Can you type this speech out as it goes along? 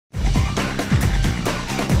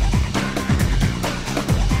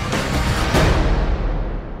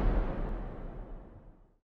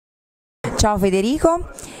Ciao Federico,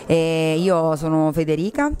 io sono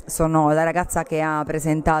Federica, sono la ragazza che ha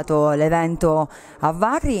presentato l'evento a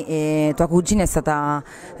Vacri e tua cugina ha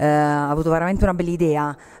avuto veramente una bella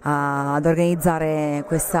idea ad organizzare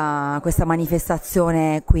questa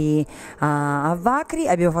manifestazione qui a Vacri.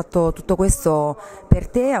 Abbiamo fatto tutto questo per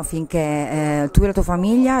te affinché tu e la tua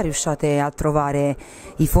famiglia riusciate a trovare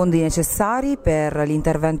i fondi necessari per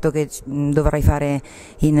l'intervento che dovrai fare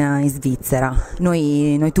in Svizzera.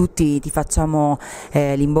 Noi tutti ti facciamo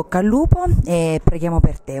l'in bocca al lupo e preghiamo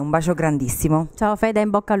per te. Un bacio grandissimo. Ciao Fede, in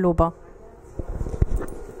bocca al lupo.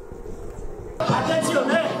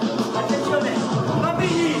 Attenzione, attenzione,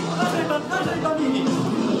 bambini, lascia i bambini.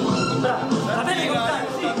 Sapete contare?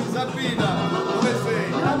 Sì. Sabina, dove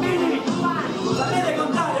sei? Bambini, sapete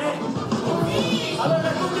contare? Sì.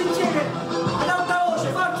 Allora tutti insieme, ad alta voce,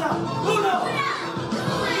 forza. 1,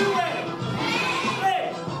 2,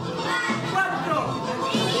 3, 4,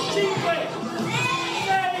 5,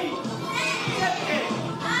 6, 7,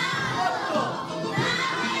 8,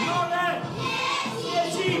 9,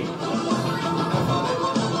 10.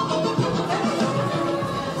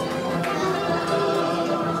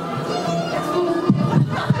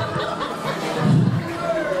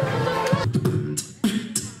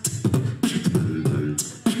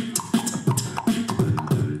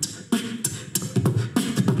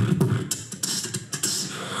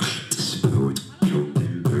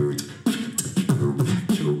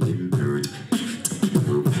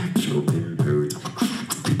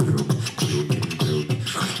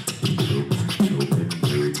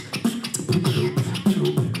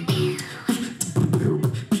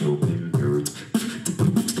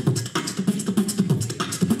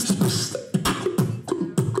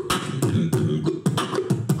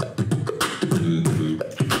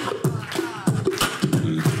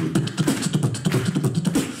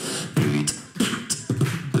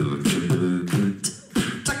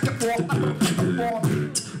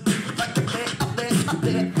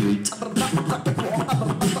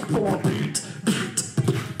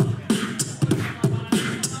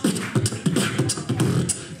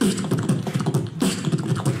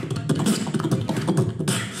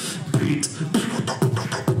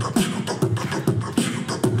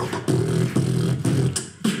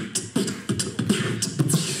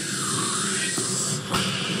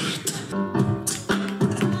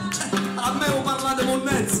 A me ho parlato con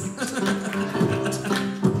mezzo.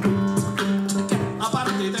 A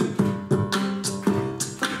partite.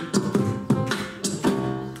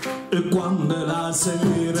 E quando la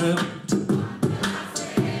sera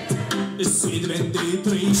si diventa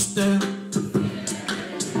triste,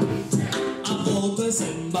 a volte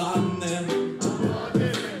sembra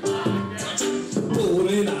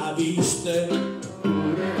pure la vista,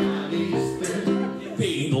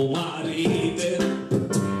 pieno marite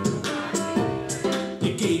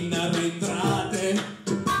e che ne arretrate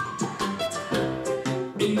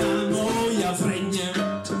e una noia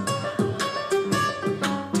fregna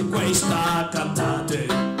e questa cantate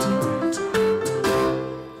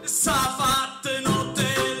sa fatte notte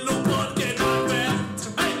lo porche nove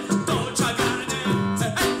doccia cagne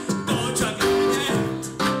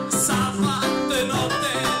sa fatte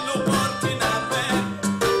notte lo porche nove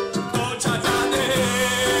doccia cagne.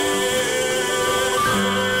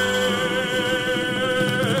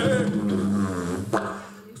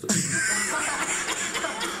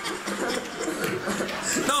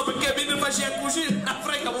 No, perché mi faceva cucire la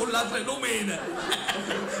frega con l'altra lumina.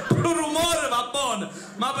 Il rumore va buono,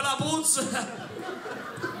 ma per la puzza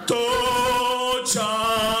doccia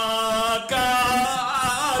cagne.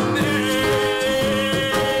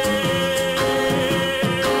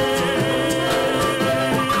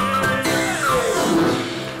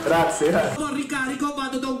 Grazie. Poi ricarico,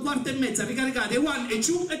 vado da 1/4 e mezza, ricaricate 1 e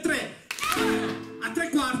 2 e 3. A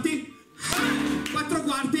 3/4,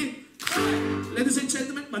 4/4. Ladies and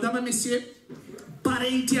gentlemen, madame e monsieur,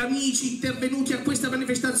 parenti, amici intervenuti a questa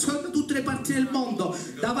manifestazione da tutte le parti del mondo,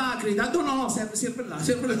 da Vacri, da... No, sempre là,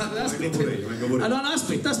 aspetta. Allora,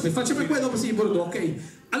 aspetta, facciamo quello dopo, sì, pure tu, ok?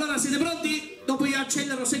 Allora, siete pronti? Dopo io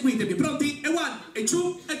accelero, seguitemi, pronti? E 1, e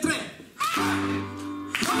 2, e 3.